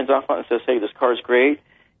he signs off on it and says, hey, this car's great,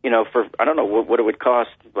 you know, for, I don't know what it would cost,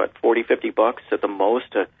 but $40-50 at the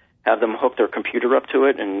most to have them hook their computer up to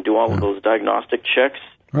it and do all of those diagnostic checks.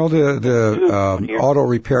 Well, the auto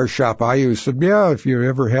repair shop I use said, yeah, if you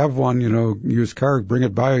ever have one, you know, used car, bring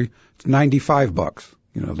it by. It's $95.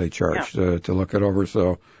 You know, they charge to look it over.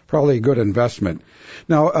 So probably a good investment.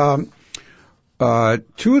 Now, 2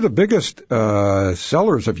 of the biggest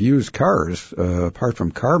sellers of used cars, apart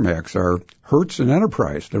from CarMax, are Hertz and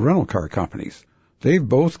Enterprise, the rental car companies. They've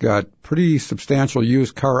both got pretty substantial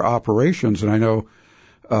used car operations, and I know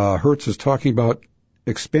Hertz is talking about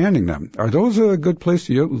expanding them. Are those a good place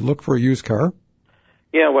to look for a used car?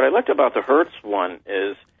 Yeah, what I liked about the Hertz one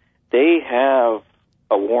is they have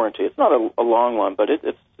a warranty. It's not a long one, but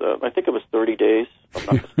it's I think it was 30 days, if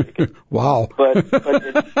I'm not mistaken. Wow. But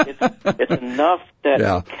it's enough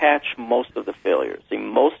that catch most of the failures. See,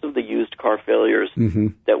 most of the used car failures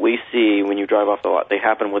that we see when you drive off the lot, they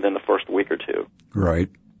happen within the first week or 2. Right.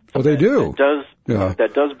 Well, they do.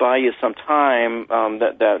 That does buy you some time,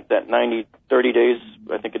 that 30 days,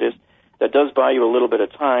 I think it is, that does buy you a little bit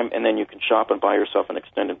of time, and then you can shop and buy yourself an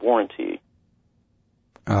extended warranty.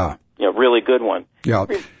 Really good one. Yeah.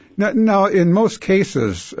 Now, in most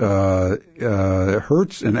cases,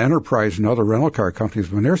 Hertz and Enterprise and other rental car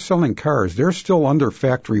companies, when they're selling cars, they're still under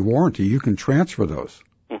factory warranty. You can transfer those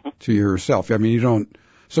to yourself. I mean, you don't,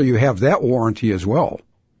 so you have that warranty as well.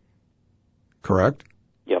 Correct?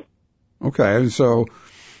 Yep. Okay. And so,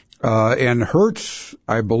 and Hertz,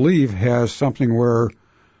 I believe, has something where,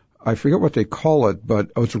 I forget what they call it,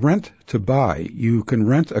 but it's rent to buy. You can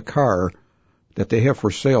rent a car that they have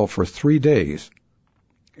for sale for 3 days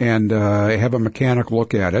and have a mechanic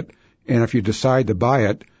look at it. And if you decide to buy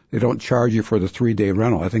it, they don't charge you for the 3-day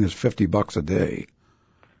rental. I think it's $50 a day.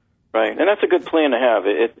 Right, and that's a good plan to have.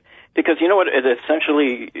 Because you know what it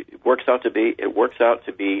essentially works out to be? It works out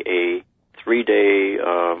to be a 3-day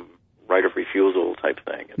right of refusal type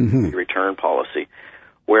thing, a return policy.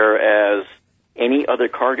 Whereas any other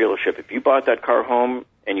car dealership, if you bought that car home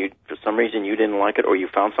and for some reason you didn't like it, or you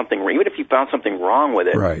found something, even if you found something wrong with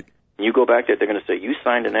it, right, and you go back there, they're going to say, you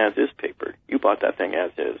signed an as-is paper. You bought that thing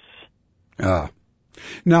as is.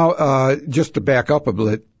 Now, just to back up a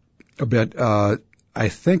bit, I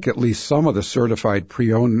think at least some of the certified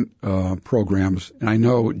pre-owned programs, and I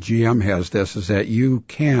know GM has this, is that you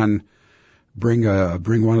can bring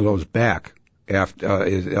one of those back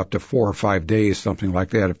after up to 4 or 5 days, something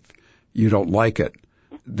like that, if you don't like it.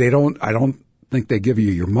 I don't think they give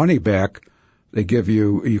you your money back. They give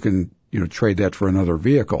you can trade that for another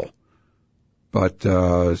vehicle. But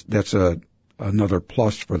that's another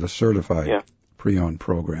plus for the certified pre-owned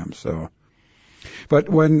program. So, but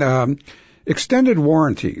when extended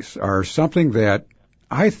warranties are something that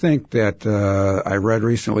I think that I read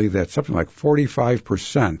recently that something like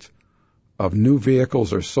 45% of new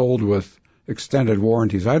vehicles are sold with extended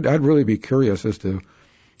warranties. I'd really be curious as to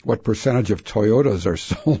what percentage of Toyotas are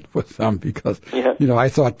sold with them, because I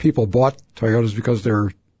thought people bought Toyotas because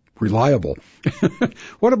they're reliable.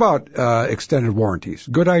 What about extended warranties?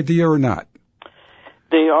 Good idea or not?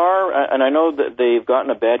 They are, and I know that they've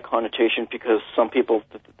gotten a bad connotation because some people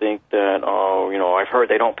think that, I've heard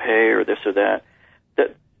they don't pay or this or that.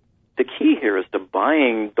 The key here is to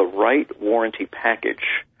buying the right warranty package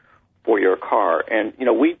for your car. And,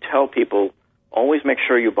 we tell people, always make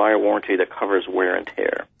sure you buy a warranty that covers wear and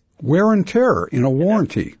tear. Wear and tear in a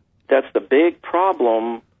warranty. That's the big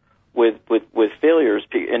problem with failures,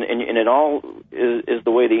 and it all is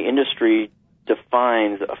the way the industry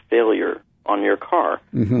defines a failure on your car.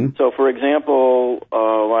 Mm-hmm. So, for example,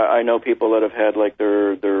 I know people that have had like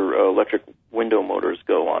their electric window motors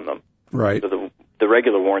go on them. Right. So the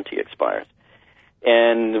regular warranty expires,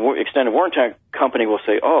 and the extended warranty company will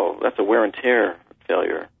say, "Oh, that's a wear and tear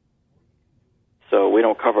failure, so we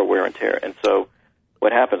don't cover wear and tear." And so,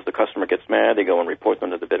 what happens? The customer gets mad. They go and report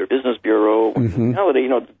them to the Better Business Bureau. Mm-hmm. In reality,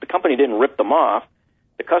 the company didn't rip them off.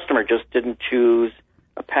 The customer just didn't choose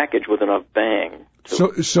a package with enough bang.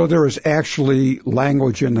 So there is actually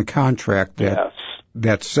language in the contract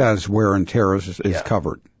that says wear and tear is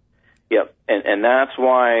covered. Yep, and that's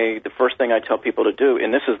why the first thing I tell people to do,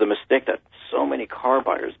 and this is the mistake that so many car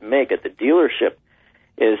buyers make at the dealership,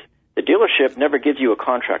 is the dealership never gives you a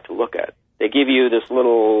contract to look at. They give you this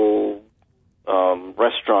little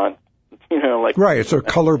restaurant, Right, it's a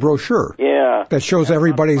color brochure. Yeah. That shows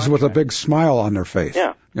everybody's with a big smile on their face.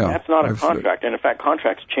 Yeah. That's not a contract. And in fact,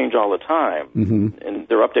 contracts change all the time, and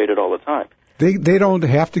they're updated all the time. They don't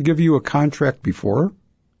have to give you a contract before?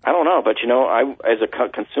 I don't know, but as a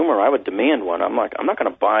consumer, I would demand one. I'm not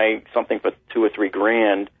going to buy something for $2,000 or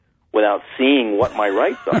 $3,000 without seeing what my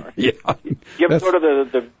rights are. Yeah. You ever go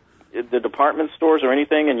to the department stores or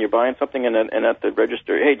anything, and you're buying something, and at the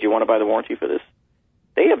register, hey, do you want to buy the warranty for this?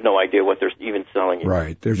 They have no idea what they're even selling you.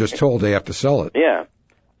 Right. They're just told they have to sell it. Yeah.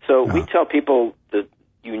 So we tell people that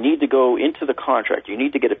you need to go into the contract. You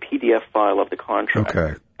need to get a PDF file of the contract.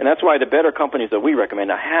 Okay. And that's why the better companies that we recommend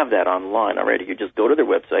now have that online already. You just go to their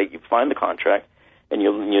website, you find the contract, and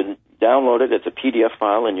you download it. It's a PDF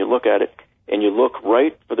file, and you look at it, and you look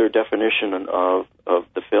right for their definition of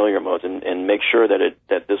the failure modes, and make sure that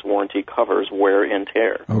this warranty covers wear and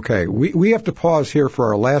tear. Okay. We have to pause here for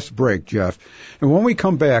our last break, Jeff. And when we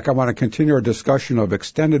come back, I want to continue our discussion of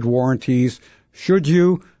extended warranties. Should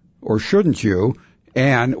you or shouldn't you?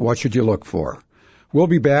 And what should you look for? We'll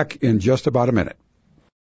be back in just about a minute.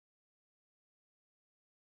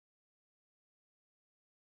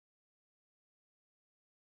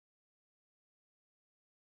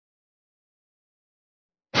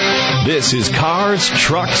 This is Cars,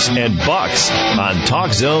 Trucks, and Bucks on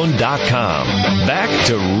TalkZone.com. Back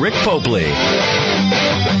to Rick Popely.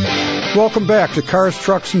 Welcome back to Cars,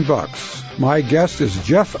 Trucks, and Bucks. My guest is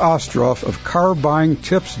Jeff Ostroff of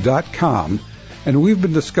CarBuyingTips.com, and we've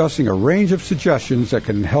been discussing a range of suggestions that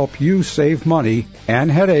can help you save money and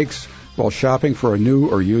headaches while shopping for a new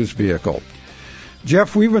or used vehicle.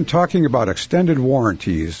 Jeff, we've been talking about extended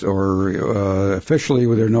warranties, or officially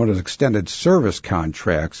they're known as extended service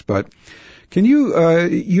contracts, but can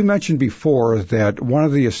you mentioned before that one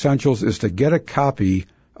of the essentials is to get a copy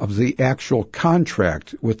of the actual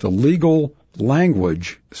contract with the legal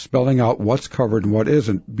language spelling out what's covered and what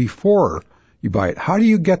isn't before you buy it. How do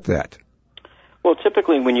you get that? Well,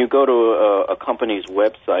 typically when you go to a company's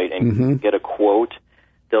website and get a quote,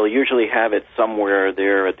 they'll usually have it somewhere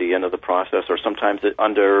there at the end of the process, or sometimes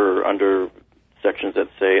under sections that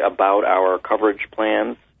say about our coverage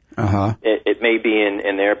plans. It may be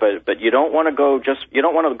in there, but you don't want to go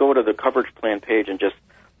to the coverage plan page and just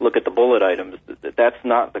look at the bullet items. That's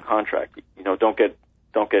not the contract. Don't get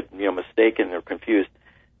mistaken or confused.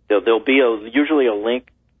 There'll be usually a link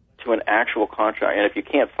to an actual contract, and if you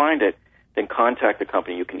can't find it, then contact the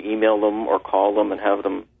company. You can email them or call them and have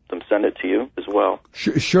them them send it to you as well.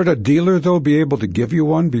 Should a dealer, though, be able to give you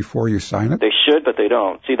one before you sign it? They should, but they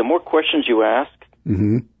don't. See, the more questions you ask,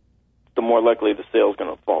 mm-hmm. the more likely the sale's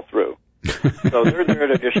going to fall through. So they're there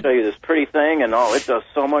to just show you this pretty thing, and it does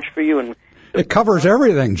so much for you. And it covers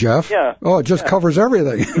everything, Jeff. Yeah. Oh, it just covers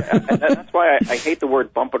everything. Yeah, and that's why I hate the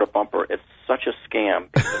word bumper to bumper. It's such a scam.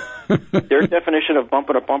 Their definition of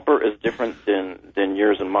bumper to bumper is different than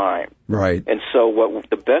yours and mine. Right. And so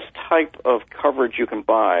the best type of coverage you can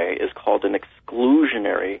buy is called an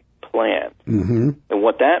exclusionary plan. Mm-hmm. And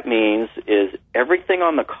what that means is everything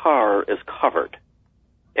on the car is covered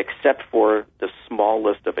except for the small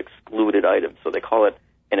list of excluded items. So they call it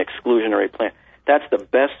an exclusionary plan. That's the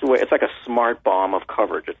best way. It's like a smart bomb of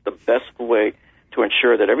coverage. It's the best way to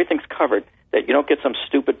ensure that everything's covered, that you don't get some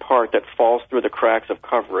stupid part that falls through the cracks of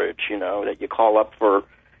coverage, that you call up for,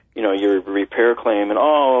 your repair claim and,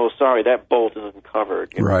 sorry, that bolt isn't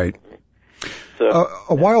covered. Right. So,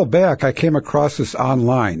 a while back, I came across this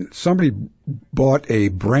online. Somebody bought a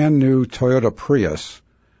brand new Toyota Prius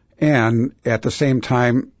and at the same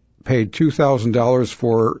time paid $2,000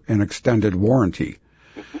 for an extended warranty.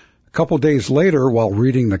 A couple days later, while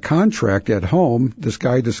reading the contract at home, this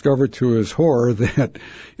guy discovered to his horror that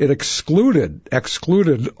it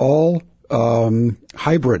excluded all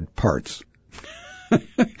hybrid parts,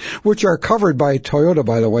 which are covered by Toyota,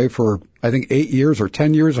 by the way, for I think 8 years or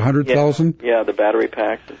 10 years, 100,000. Yeah, the battery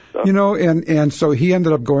packs and stuff. And so he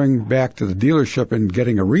ended up going back to the dealership and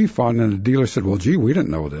getting a refund, and the dealer said, "Well, gee, we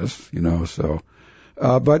didn't know this," so.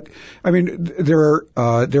 But I mean, there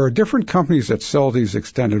are different companies that sell these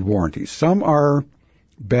extended warranties. Some are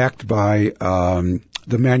backed by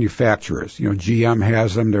the manufacturers. GM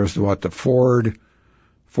has them. There's the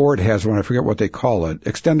Ford has one. I forget what they call it.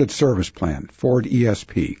 Extended service plan, Ford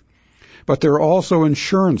ESP. But there are also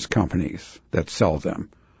insurance companies that sell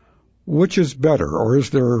them. Which is better, or is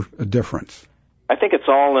there a difference? I think it's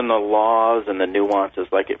all in the laws and the nuances.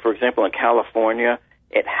 Like, for example, in California,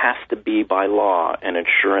 it has to be by law an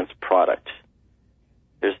insurance product.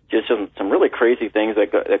 There's just some really crazy things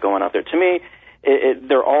that go on out there. To me,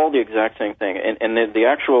 they're all the exact same thing. And the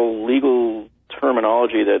actual legal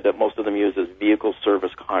terminology that most of them use is vehicle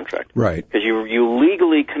service contract. Right. Because you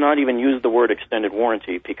legally cannot even use the word extended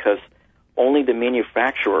warranty because only the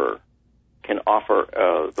manufacturer can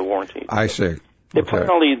offer the warranty. I see. They play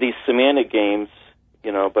all these semantic games,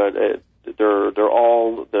 but they're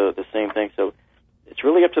all the same thing. So it's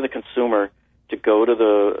really up to the consumer to go to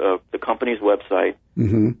the company's website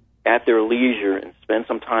mm-hmm. at their leisure and spend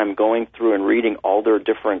some time going through and reading all their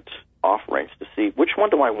different offerings to see which one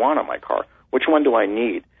do I want on my car, which one do I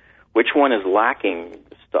need, which one is lacking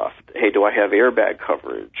stuff. Hey, do I have airbag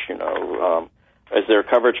coverage? Is there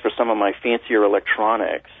coverage for some of my fancier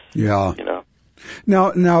electronics? Yeah.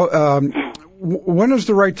 Now, when is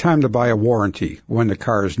the right time to buy a warranty? When the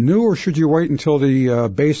car is new, or should you wait until the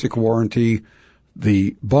basic warranty,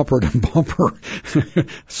 the bumper to bumper?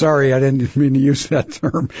 Sorry, I didn't mean to use that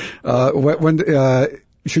term.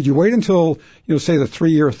 Should you wait until, say the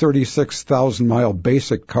 3-year, 36,000-mile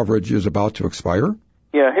basic coverage is about to expire?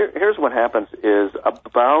 Yeah, here's what happens is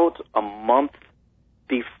about a month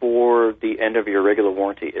before the end of your regular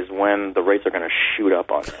warranty is when the rates are going to shoot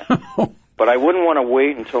up on that. But I wouldn't want to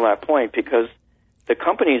wait until that point because the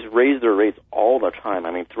companies raise their rates all the time.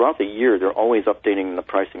 I mean, throughout the year, they're always updating the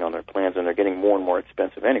pricing on their plans, and they're getting more and more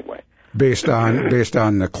expensive anyway. Based on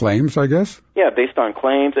the claims, I guess? Yeah, based on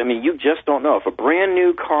claims. I mean, you just don't know. If a brand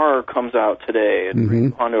new car comes out today, mm-hmm.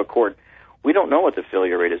 Honda Accord, we don't know what the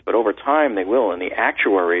failure rate is, but over time they will, and the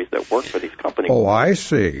actuaries that work for these companies. Oh, I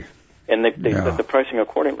see. And they set the pricing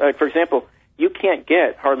accordingly. Like, for example, you can't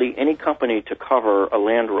get hardly any company to cover a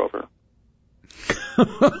Land Rover.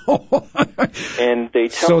 And they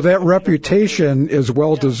tell so that reputation is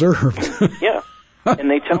well deserved. Yeah. And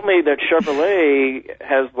they tell me that Chevrolet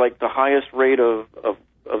has like the highest rate of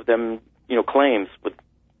them, claims with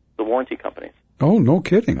the warranty companies. Oh, no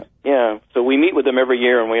kidding. Yeah. So we meet with them every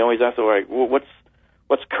year, and we always ask them, like, well,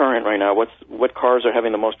 what's current right now? What cars are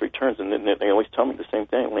having the most returns? And they always tell me the same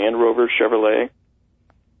thing: Land Rover, Chevrolet.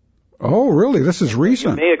 Oh, really? This is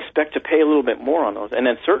recent. You may expect to pay a little bit more on those. And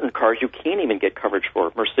then certain cars you can't even get coverage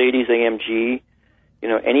for. Mercedes AMG,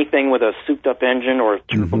 anything with a souped-up engine or a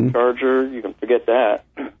turbocharger, you can forget that.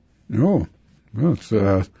 Oh, well,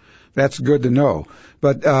 that's good to know.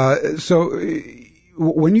 But so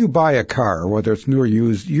when you buy a car, whether it's new or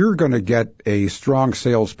used, you're going to get a strong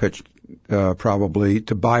sales pitch probably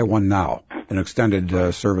to buy one now, an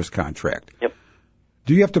extended service contract. Yep.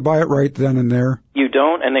 Do you have to buy it right then and there? You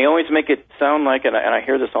don't, and they always make it sound like, and I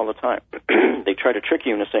hear this all the time, they try to trick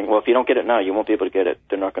you into saying, well, if you don't get it now, you won't be able to get it.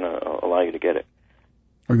 They're not going to allow you to get it.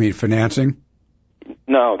 I mean, financing?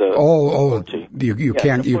 No, the warranty. You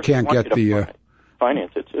can't get the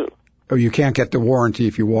finance it too. Oh, you can't get the warranty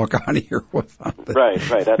if you walk out of here without it. Right.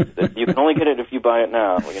 You can only get it if you buy it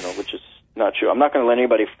now, which is not true. I'm not going to let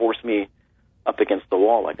anybody force me up against the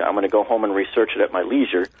wall like that. I'm going to go home and research it at my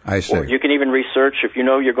leisure. I see. Or you can even research, if you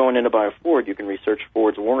know you're going in to buy a Ford, you can research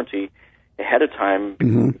Ford's warranty ahead of time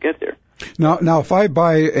before you get there. Now, if I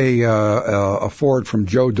buy a Ford from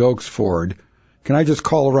Joe Doakes Ford, can I just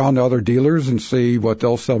call around to other dealers and see what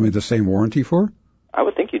they'll sell me the same warranty for? I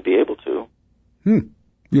would think you'd be able to.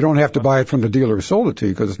 You don't have to buy it from the dealer who sold it to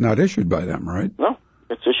you because it's not issued by them, right? No,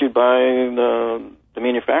 it's issued by the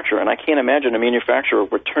manufacturer, and I can't imagine a manufacturer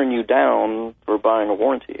would turn you down for buying a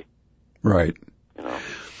warranty. Right.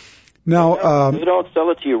 Now, if they don't sell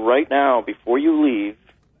it to you right now before you leave,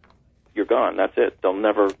 you're gone. That's it. They'll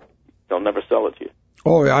never sell it to you.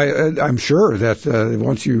 Oh, I'm sure that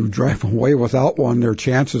once you drive away without one, their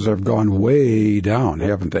chances have gone way down,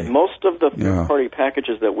 haven't they? Most of the third-party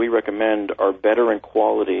packages that we recommend are better in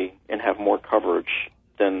quality and have more coverage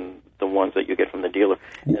than the ones that you get from the dealer.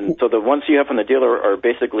 And so the ones you have from the dealer are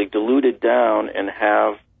basically diluted down and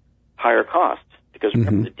have higher costs because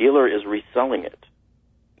remember, the dealer is reselling it.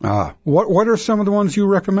 What are some of the ones you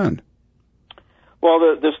recommend?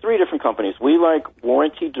 Well, there's three different companies. We like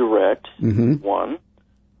Warranty Direct, one.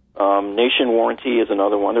 Nation Warranty is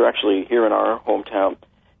another one. They're actually here in our hometown.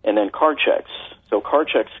 And then CarChecks. So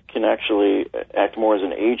CarChecks can actually act more as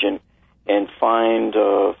an agent and find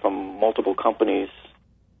from multiple companies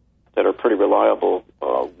that are pretty reliable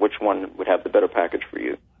which one would have the better package for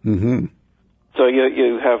you. So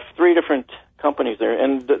you have three different companies there.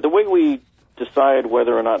 And the way we decide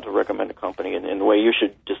whether or not to recommend a company and the way you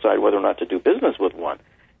should decide whether or not to do business with one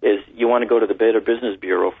is you want to go to the Better Business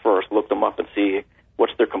Bureau first, look them up and see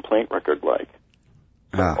what's their complaint record like.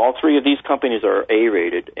 So all three of these companies are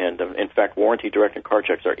A-rated, and in fact, Warranty Direct and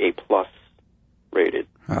CarChecks are A-plus rated.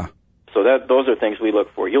 So those are things we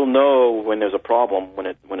look for. You'll know when there's a problem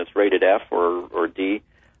when it's rated F or D.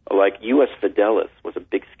 Like U.S. Fidelis was a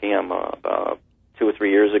big scam about 2 or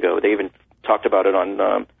 3 years ago. They even talked about it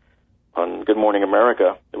on Good Morning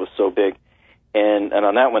America. It was so big, and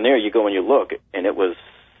on that one there, you go and you look, and it was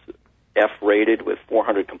F-rated with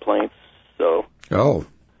 400 complaints. So. Well.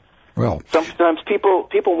 Sometimes people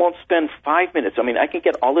won't spend 5 minutes. I mean, I can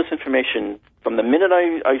get all this information from the minute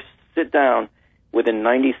I sit down. Within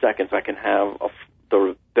 90 seconds, I can have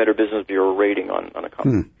the Better Business Bureau rating on a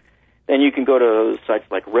company. Then you can go to sites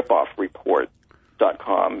like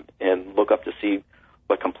ripoffreport.com and look up to see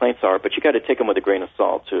what complaints are. But you got to take them with a grain of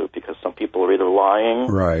salt too, because some people are either lying,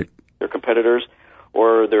 right, their competitors,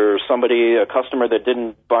 or there's a customer that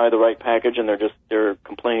didn't buy the right package and they're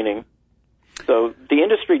complaining. So the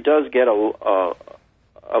industry does get a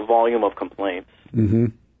volume of complaints.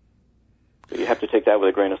 So you have to take that with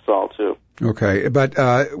a grain of salt, too. Okay, but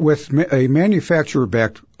with a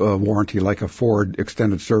manufacturer-backed warranty like a Ford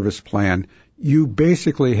extended service plan, you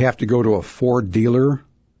basically have to go to a Ford dealer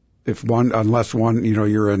unless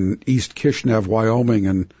you're in East Kishinev, Wyoming,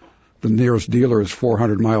 and the nearest dealer is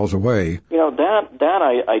 400 miles away. That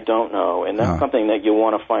I don't know, and that's something that you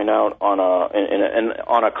want to find out on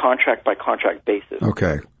a contract-by-contract basis.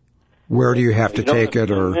 Okay. Where do you have to take it?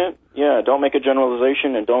 Don't make a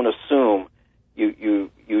generalization and don't assume. You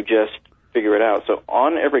just figure it out. So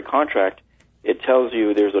on every contract, it tells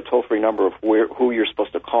you there's a toll-free number of who you're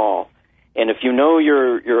supposed to call. And if you know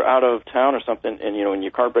you're out of town or something, and and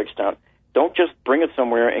your car breaks down, don't just bring it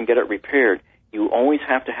somewhere and get it repaired. You always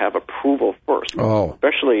have to have approval first.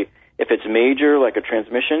 Especially if it's major, like a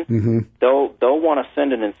transmission. They'll want to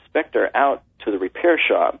send an inspector out to the repair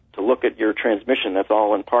shop to look at your transmission. That's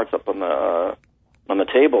all in parts up on the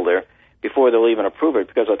table there before they'll even approve it.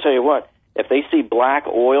 Because I'll tell you what, if they see black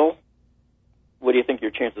oil, what do you think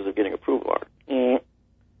your chances of getting approval are?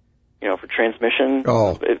 For transmission,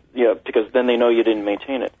 because then they know you didn't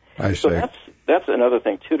maintain it. I see. So that's another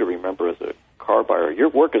thing too to remember as a car buyer. Your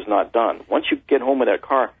work is not done. Once you get home with that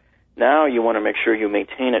car, now you want to make sure you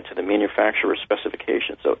maintain it to the manufacturer's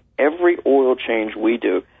specifications. So every oil change we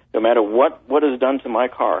do, no matter what is done to my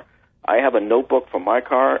car, I have a notebook for my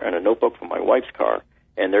car and a notebook for my wife's car.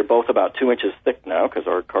 And they're both about 2 inches thick now because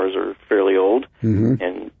our cars are fairly old,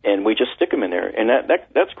 and we just stick them in there. And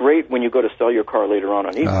that's great when you go to sell your car later on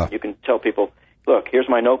eBay. You can tell people, look, here's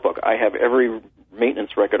my notebook. I have every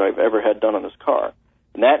maintenance record I've ever had done on this car.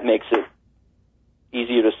 And that makes it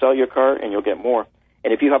easier to sell your car, and you'll get more.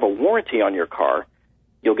 And if you have a warranty on your car,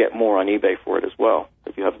 you'll get more on eBay for it as well,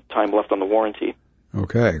 if you have time left on the warranty.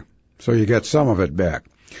 Okay. So you get some of it back.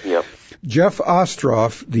 Yep. Jeff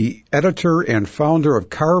Ostroff, the editor and founder of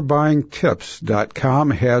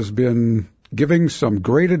CarBuyingTips.com, has been giving some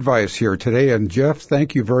great advice here today. And Jeff,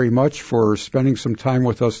 thank you very much for spending some time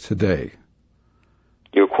with us today.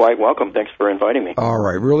 You're quite welcome. Thanks for inviting me. All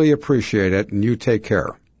right. Really appreciate it. And you take care.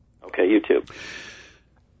 Okay, you too.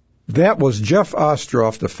 That was Jeff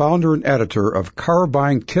Ostroff, the founder and editor of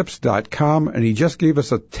CarBuyingTips.com, and he just gave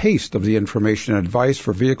us a taste of the information and advice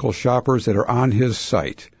for vehicle shoppers that are on his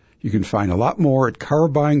site. You can find a lot more at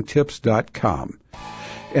CarBuyingTips.com.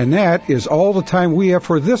 And that is all the time we have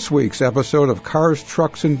for this week's episode of Cars,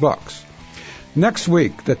 Trucks, and Bucks. Next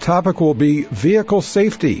week, the topic will be vehicle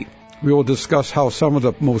safety. We will discuss how some of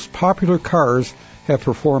the most popular cars have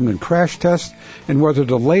performed in crash tests and whether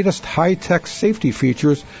the latest high-tech safety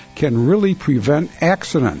features can really prevent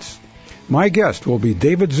accidents. My guest will be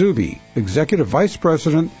David Zuby, Executive Vice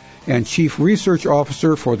President and Chief Research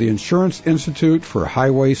Officer for the Insurance Institute for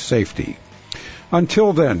Highway Safety.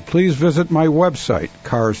 Until then, please visit my website,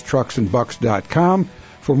 carstrucksandbucks.com,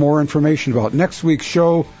 for more information about next week's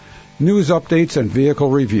show, news updates, and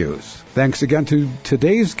vehicle reviews. Thanks again to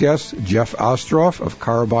today's guest, Jeff Ostroff of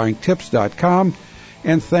CarBuyingTips.com,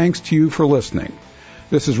 and thanks to you for listening.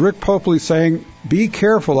 This is Rick Popely saying, be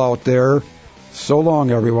careful out there. So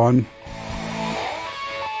long, everyone.